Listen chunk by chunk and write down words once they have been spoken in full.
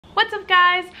What's up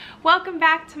guys? Welcome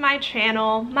back to my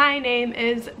channel. My name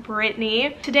is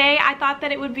Brittany. Today I thought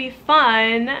that it would be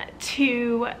fun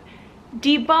to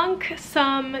debunk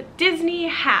some Disney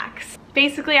hacks.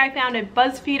 Basically, I found a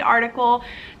BuzzFeed article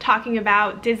talking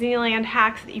about Disneyland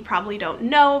hacks that you probably don't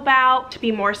know about. To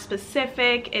be more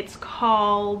specific, it's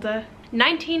called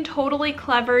 19 Totally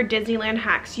Clever Disneyland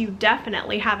Hacks You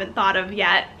Definitely Haven't Thought of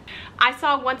Yet. I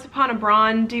saw Once Upon a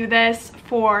Braun do this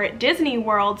for Disney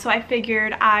World, so I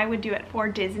figured I would do it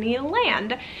for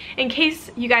Disneyland. In case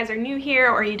you guys are new here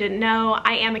or you didn't know,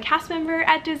 I am a cast member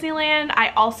at Disneyland. I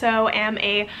also am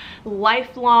a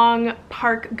lifelong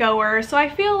park goer, so I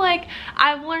feel like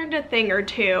I've learned a thing or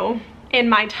two in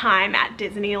my time at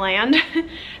Disneyland.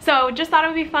 So just thought it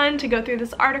would be fun to go through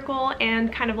this article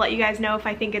and kind of let you guys know if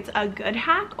I think it's a good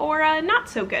hack or a not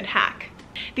so good hack.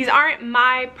 These aren't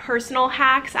my personal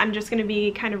hacks, I'm just going to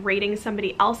be kind of rating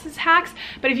somebody else's hacks,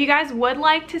 but if you guys would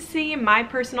like to see my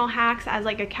personal hacks as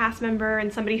like a cast member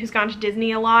and somebody who's gone to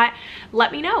Disney a lot,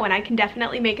 let me know and I can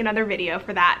definitely make another video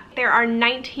for that. There are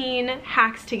 19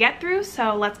 hacks to get through,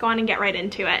 so let's go on and get right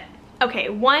into it. Okay,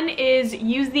 one is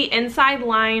use the inside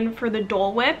line for the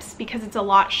Dole Whips because it's a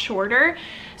lot shorter.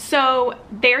 So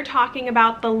they're talking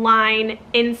about the line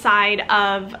inside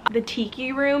of the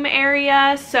Tiki Room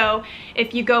area. So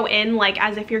if you go in like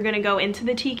as if you're gonna go into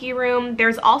the Tiki Room,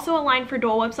 there's also a line for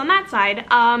Dole Whips on that side.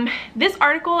 This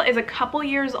article is a couple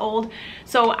years old,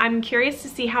 so I'm curious to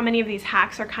see how many of these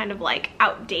hacks are kind of like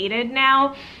outdated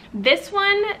now. This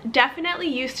one definitely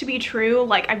used to be true,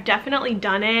 like I've definitely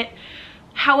done it.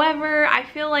 However, I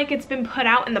feel like it's been put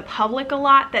out in the public a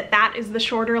lot that that is the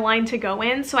shorter line to go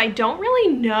in, so I don't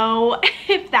really know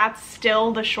if that's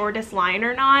still the shortest line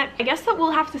or not. I guess that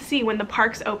we'll have to see when the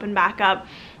parks open back up,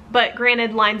 but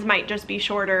granted lines might just be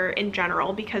shorter in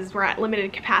general because we're at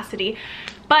limited capacity.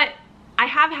 But I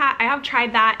have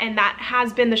tried that and that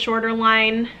has been the shorter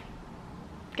line.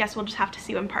 Guess we'll just have to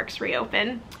see when parks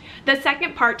reopen. The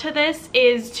second part to this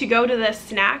is to go to the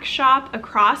snack shop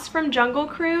across from Jungle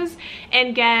Cruise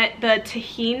and get the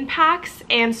tahini packs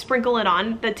and sprinkle it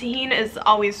on. The tahini is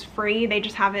always free, they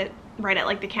just have it right at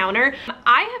like the counter.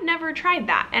 I have never tried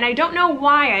that and I don't know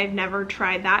why I've never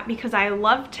tried that because I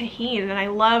love tahini and I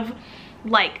love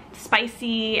like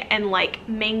spicy and like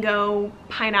mango,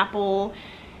 pineapple,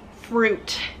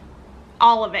 fruit,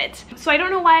 all of it. So I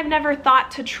don't know why I've never thought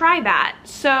to try that.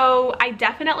 So I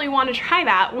definitely want to try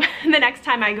that the next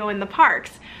time I go in the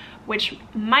parks, which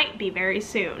might be very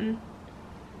soon.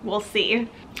 We'll see.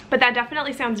 But that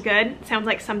definitely sounds good. Sounds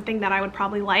like something that I would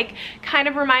probably like. Kind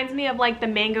of reminds me of like the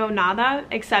mango nada,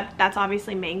 except that's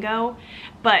obviously mango.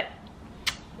 But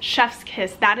chef's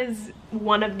kiss, that is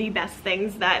one of the best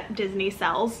things that Disney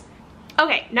sells.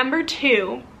 Okay, number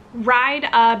 2,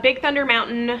 ride Big Thunder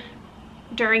Mountain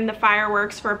during the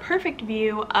fireworks for a perfect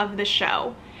view of the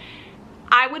show.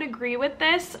 I would agree with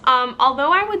this,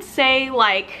 although I would say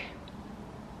like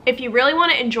if you really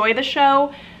want to enjoy the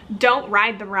show, don't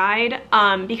ride the ride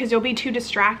because you'll be too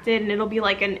distracted and it'll be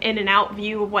like an in and out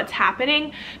view of what's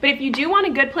happening. But if you do want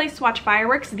a good place to watch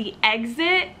fireworks, the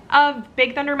exit of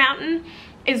Big Thunder Mountain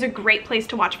is a great place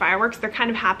to watch fireworks. They're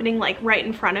kind of happening like right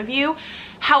in front of you.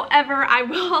 However, I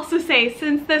will also say,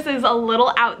 since this is a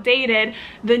little outdated,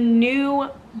 the new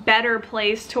better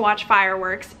place to watch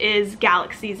fireworks is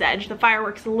Galaxy's Edge. The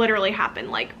fireworks literally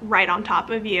happen like right on top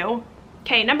of you.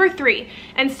 Okay, number 3,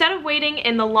 instead of waiting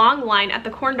in the long line at the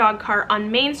corn dog cart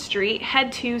on Main Street,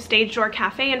 head to Stage Door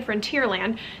Cafe in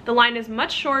Frontierland. The line is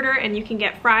much shorter and you can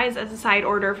get fries as a side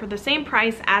order for the same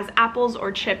price as apples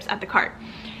or chips at the cart.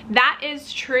 That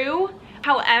is true.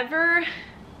 However,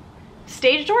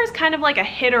 Stage Door is kind of like a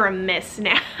hit or a miss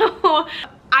now.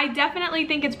 I definitely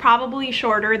think it's probably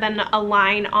shorter than a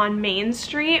line on Main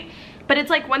Street, but it's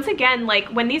like, once again, like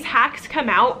when these hacks come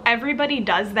out, everybody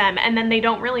does them and then they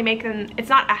don't really make them, it's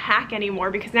not a hack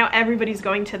anymore because now everybody's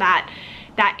going to that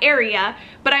area.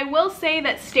 But I will say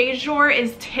that Stage Door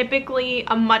is typically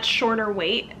a much shorter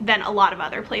wait than a lot of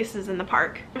other places in the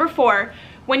park. Number 4,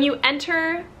 when you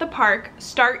enter the park,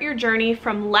 start your journey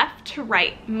from left to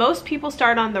right. Most people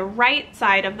start on the right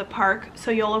side of the park, so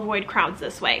you'll avoid crowds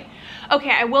this way. Okay,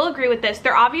 I will agree with this.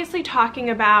 They're obviously talking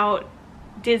about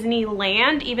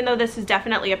Disneyland, even though this is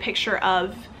definitely a picture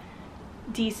of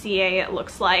DCA, it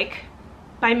looks like.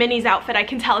 By Minnie's outfit, I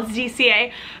can tell it's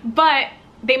DCA, but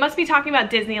they must be talking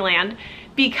about Disneyland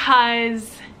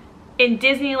because in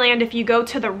Disneyland, if you go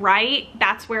to the right,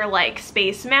 that's where like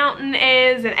Space Mountain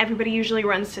is and everybody usually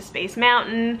runs to Space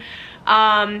Mountain.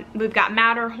 We've got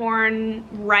Matterhorn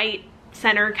right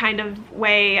center kind of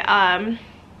way.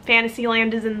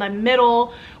 Fantasyland is in the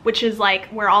middle, which is like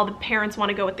where all the parents want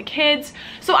to go with the kids.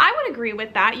 So I would agree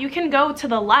with that. You can go to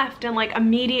the left and like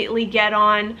immediately get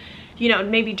on, you know,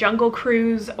 maybe Jungle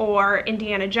Cruise or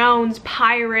Indiana Jones,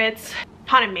 Pirates,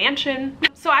 Haunted Mansion.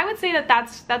 So I would say that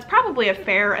that's probably a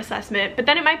fair assessment, but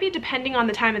then it might be depending on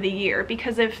the time of the year,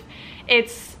 because if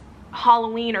it's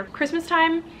Halloween or Christmas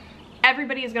time,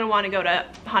 everybody is going to want to go to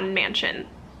Haunted Mansion.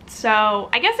 So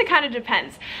I guess it kind of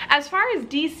depends. As far as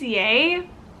DCA,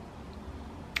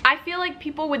 I feel like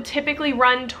people would typically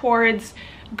run towards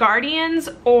Guardians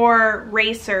or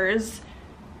Racers,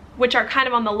 which are kind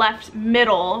of on the left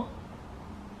middle.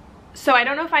 So I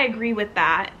don't know if I agree with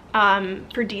that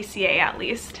for DCA at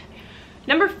least.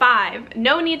 Number 5,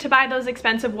 no need to buy those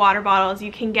expensive water bottles.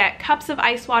 You can get cups of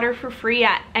ice water for free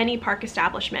at any park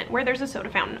establishment where there's a soda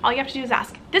fountain. All you have to do is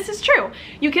ask. This is true.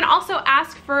 You can also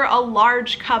ask for a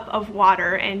large cup of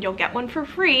water and you'll get one for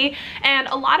free. And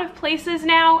a lot of places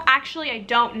now, actually I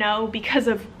don't know because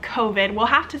of COVID. We'll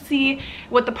have to see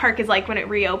what the park is like when it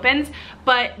reopens.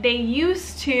 But they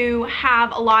used to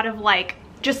have a lot of like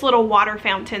just little water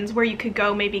fountains where you could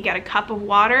go maybe get a cup of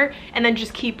water and then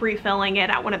just keep refilling it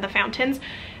at one of the fountains.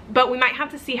 But we might have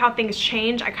to see how things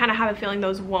change. I kind of have a feeling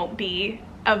those won't be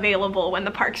available when the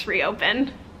parks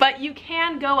reopen. But you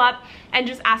can go up and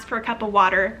just ask for a cup of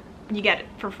water. You get it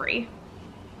for free.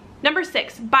 Number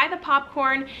 6, buy the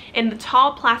popcorn in the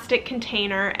tall plastic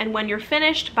container, and when you're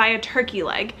finished, buy a turkey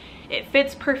leg. It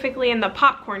fits perfectly in the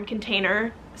popcorn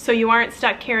container, so you aren't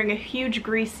stuck carrying a huge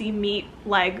greasy meat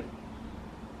leg.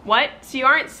 What? So you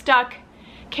aren't stuck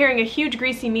carrying a huge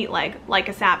greasy meat leg like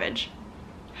a savage.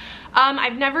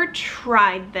 I've never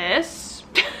tried this.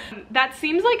 That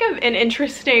seems like an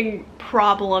interesting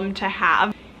problem to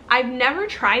have. I've never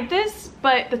tried this,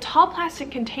 but the tall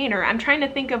plastic container, I'm trying to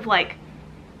think of like,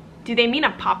 do they mean a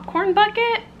popcorn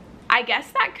bucket? I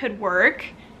guess that could work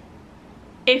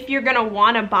if you're gonna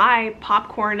wanna buy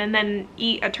popcorn and then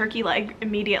eat a turkey leg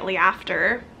immediately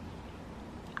after.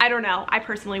 I don't know, I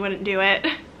personally wouldn't do it.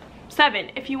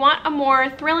 7, if you want a more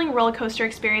thrilling roller coaster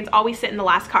experience, always sit in the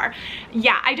last car.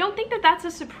 Yeah, I don't think that that's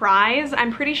a surprise.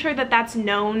 I'm pretty sure that that's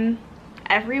known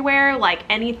everywhere, like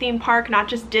any theme park, not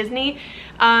just Disney.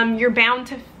 You're bound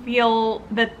to feel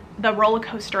the roller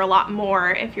coaster a lot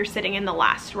more if you're sitting in the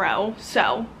last row.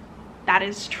 So that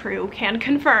is true, can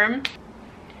confirm.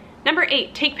 Number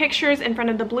 8, take pictures in front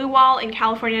of the blue wall in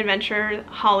California Adventure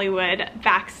Hollywood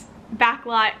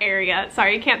backlot area.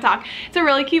 Sorry, I can't talk. It's a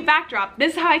really cute backdrop.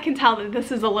 This is how I can tell that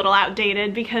this is a little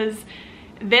outdated, because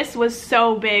this was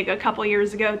so big a couple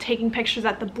years ago, taking pictures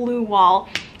at the blue wall.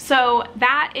 So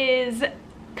that is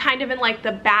kind of in like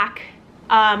the back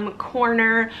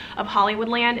corner of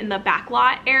Hollywoodland, in the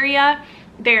backlot area.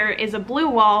 There is a blue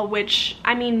wall, which,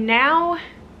 I mean, now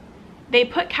they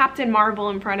put Captain Marvel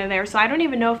in front of there, so I don't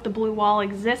even know if the blue wall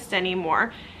exists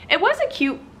anymore. It was a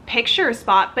cute picture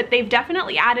spot, but they've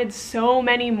definitely added so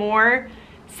many more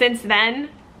since then.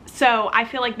 So I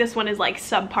feel like this one is like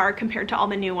subpar compared to all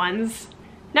the new ones.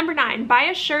 Number 9, buy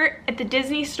a shirt at the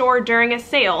Disney store during a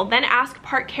sale, then ask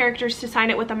park characters to sign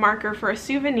it with a marker for a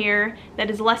souvenir that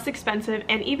is less expensive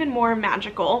and even more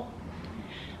magical.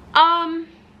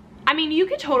 I mean, you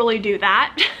could totally do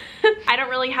that. I don't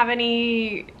really have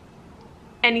anything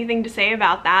to say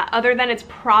about that, other than it's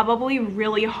probably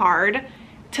really hard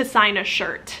to sign a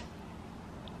shirt.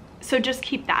 So just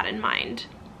keep that in mind.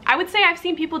 I would say I've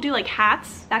seen people do like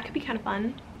hats. That could be kind of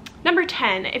fun. Number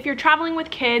 10, if you're traveling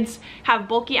with kids, have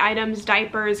bulky items,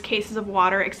 diapers, cases of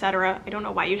water, etc. I don't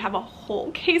know why you'd have a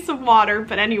whole case of water,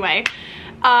 but anyway.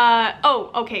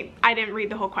 Oh, okay, I didn't read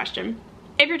the whole question.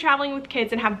 If you're traveling with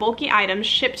kids and have bulky items,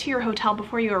 shipped to your hotel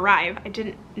before you arrive. I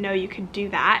didn't know you could do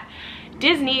that.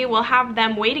 Disney will have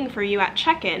them waiting for you at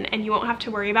check-in, and you won't have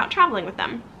to worry about traveling with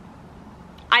them.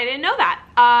 I didn't know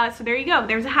that. So there you go,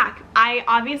 there's a hack. I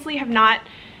obviously have not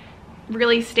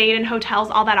really stayed in hotels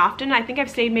all that often. I think I've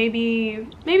stayed maybe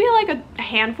like a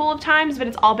handful of times, but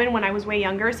it's all been when I was way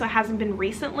younger, so it hasn't been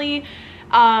recently.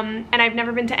 And I've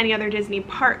never been to any other Disney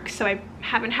park, so I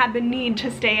haven't had the need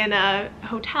to stay in a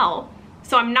hotel.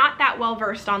 So I'm not that well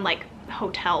versed on like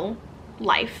hotel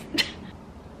life.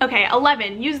 Okay,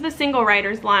 11, use the single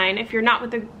riders line. If you're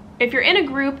in a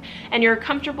group and you're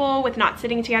comfortable with not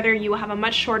sitting together, you will have a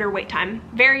much shorter wait time.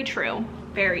 Very true,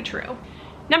 very true.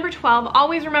 Number 12,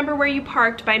 always remember where you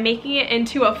parked by making it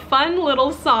into a fun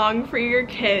little song for your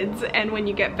kids. And when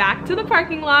you get back to the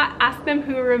parking lot, ask them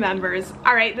who remembers.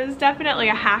 All right, this is definitely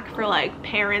a hack for like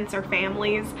parents or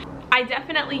families. I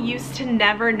definitely used to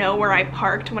never know where I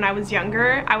parked when I was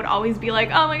younger. I would always be like,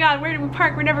 oh my God, where did we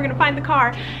park? We're never gonna find the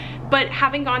car. But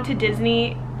having gone to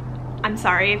Disney, I'm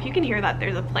sorry if you can hear that,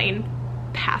 there's a plane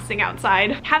passing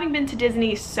outside. Having been to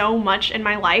Disney so much in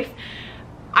my life,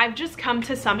 I've just come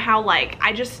to somehow like,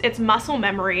 it's muscle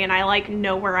memory, and I like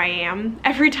know where I am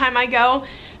every time I go.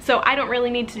 So I don't really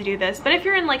need to do this. But if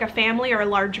you're in like a family or a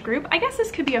large group, I guess this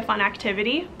could be a fun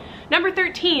activity. Number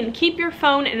 13, keep your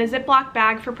phone in a Ziploc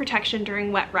bag for protection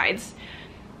during wet rides.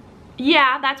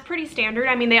 Yeah, that's pretty standard.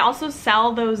 I mean, they also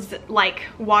sell those like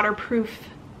waterproof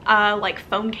like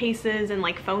phone cases and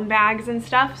like phone bags and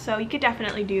stuff. So you could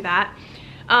definitely do that.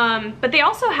 But they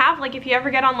also have, like, if you ever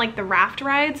get on like the raft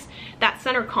rides, that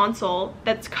center console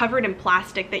that's covered in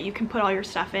plastic that you can put all your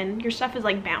stuff in. Your stuff is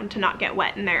like bound to not get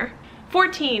wet in there.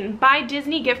 14, buy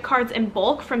Disney gift cards in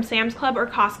bulk from Sam's Club or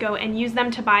Costco and use them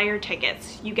to buy your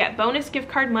tickets. You get bonus gift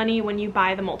card money when you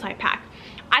buy the multi-pack.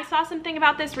 I saw something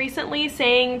about this recently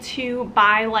saying to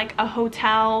buy like a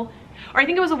hotel, or I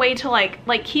think it was a way to like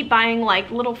keep buying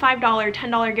like little $5,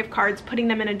 $10 gift cards, putting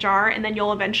them in a jar, and then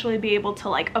you'll eventually be able to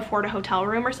like afford a hotel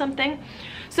room or something.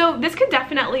 So this could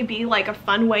definitely be like a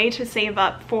fun way to save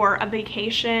up for a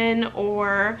vacation,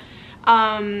 or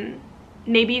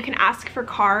maybe you can ask for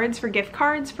cards, for gift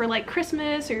cards for like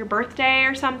Christmas or your birthday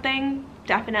or something.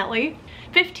 Definitely.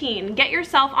 15, get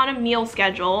yourself on a meal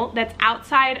schedule that's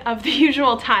outside of the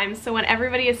usual times. So when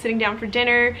everybody is sitting down for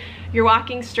dinner, you're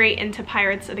walking straight into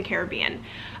Pirates of the Caribbean.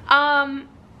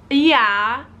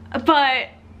 Yeah, but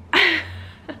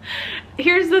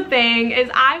here's the thing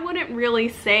is I wouldn't really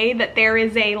say that there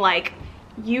is a like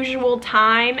usual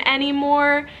time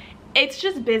anymore. It's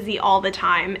just busy all the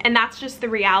time, and that's just the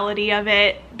reality of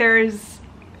it. There's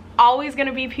always going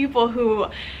to be people who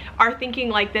are thinking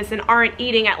like this and aren't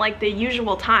eating at like the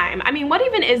usual time. I mean, what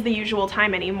even is the usual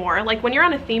time anymore? Like when you're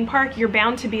on a theme park, you're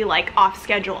bound to be like off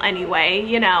schedule anyway,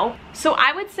 you know? So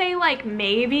I would say like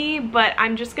maybe, but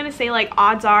I'm just gonna say like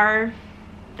odds are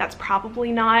that's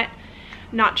probably not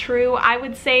true. I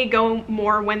would say go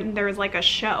more when there's like a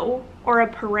show or a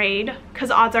parade, because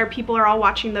odds are people are all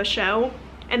watching the show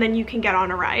and then you can get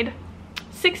on a ride.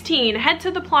 16, head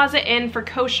to the Plaza Inn for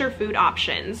kosher food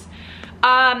options.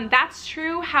 That's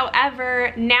true.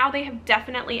 However, now they have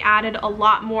definitely added a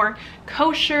lot more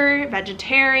kosher,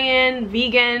 vegetarian,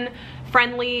 vegan,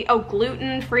 friendly,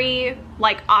 gluten-free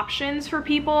like options for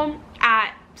people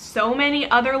at so many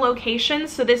other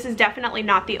locations. So this is definitely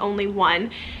not the only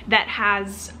one that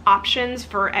has options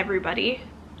for everybody.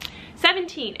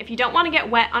 17, if you don't want to get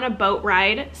wet on a boat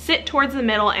ride, sit towards the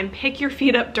middle and pick your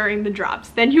feet up during the drops.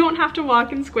 Then you won't have to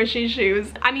walk in squishy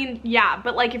shoes. I mean, yeah,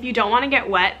 but like if you don't want to get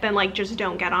wet, then like just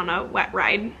don't get on a wet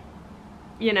ride,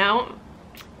 you know?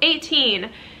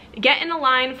 18, get in a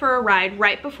line for a ride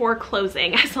right before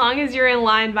closing. As long as you're in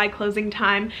line by closing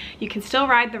time, you can still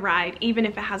ride the ride, even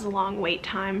if it has a long wait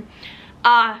time.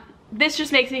 This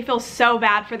just makes me feel so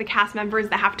bad for the cast members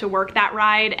that have to work that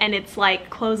ride and it's like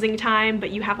closing time,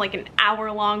 but you have like an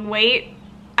hour-long wait.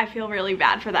 I feel really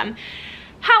bad for them.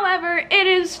 However, it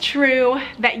is true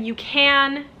that you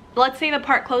can, let's say the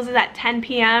park closes at 10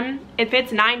 p.m. If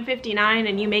it's 9:59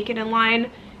 and you make it in line,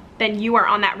 then you are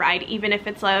on that ride, even if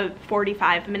it's a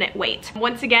 45-minute wait.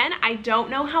 Once again, I don't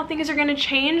know how things are gonna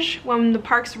change when the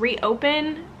parks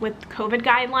reopen with COVID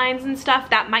guidelines and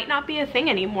stuff. That might not be a thing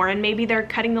anymore, and maybe they're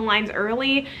cutting the lines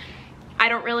early. I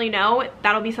don't really know.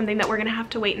 That'll be something that we're gonna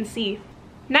have to wait and see.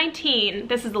 19,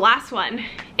 this is the last one.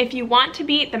 If you want to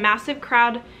beat the massive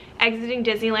crowd exiting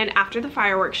Disneyland after the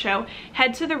fireworks show,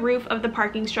 head to the roof of the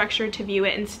parking structure to view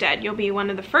it instead. You'll be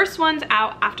one of the first ones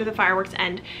out after the fireworks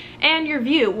end, and your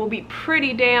view will be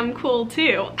pretty damn cool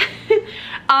too.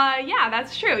 Yeah,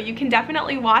 that's true. You can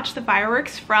definitely watch the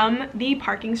fireworks from the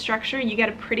parking structure. You get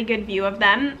a pretty good view of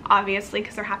them, obviously,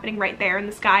 because they're happening right there in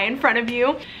the sky in front of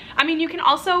you. I mean, you can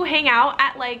also hang out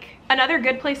at like, another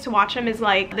good place to watch them is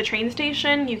like the train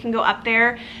station. You can go up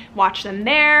there, watch them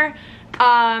there.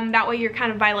 That way you're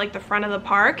kind of by like the front of the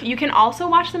park. You can also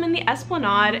watch them in the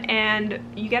Esplanade and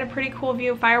you get a pretty cool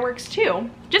view of fireworks too,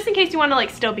 just in case you want to like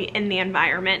still be in the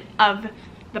environment of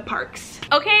the parks.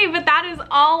 Okay, but that is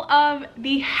all of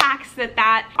the hacks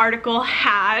that article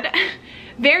had.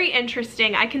 Very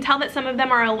interesting. I can tell that some of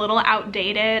them are a little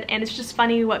outdated, and it's just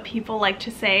funny what people like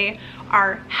to say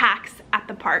are hacks at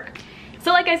the park. So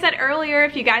like I said earlier,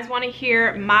 if you guys want to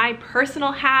hear my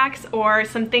personal hacks or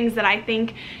some things that I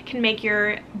think can make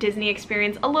your Disney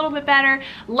experience a little bit better,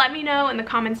 let me know in the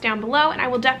comments down below and I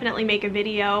will definitely make a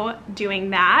video doing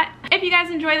that. If you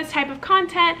guys enjoy this type of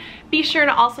content, be sure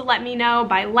to also let me know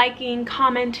by liking,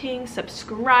 commenting,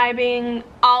 subscribing,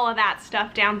 all of that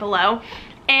stuff down below.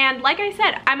 And like I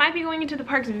said, I might be going into the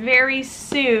parks very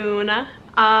soon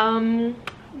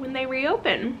when they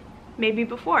reopen. Maybe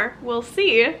before. We'll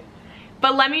see.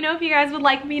 But let me know if you guys would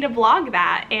like me to vlog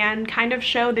that and kind of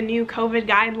show the new COVID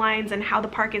guidelines and how the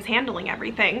park is handling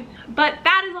everything. But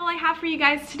that is all I have for you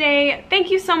guys today.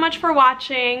 Thank you so much for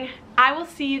watching. I will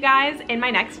see you guys in my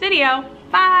next video.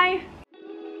 Bye!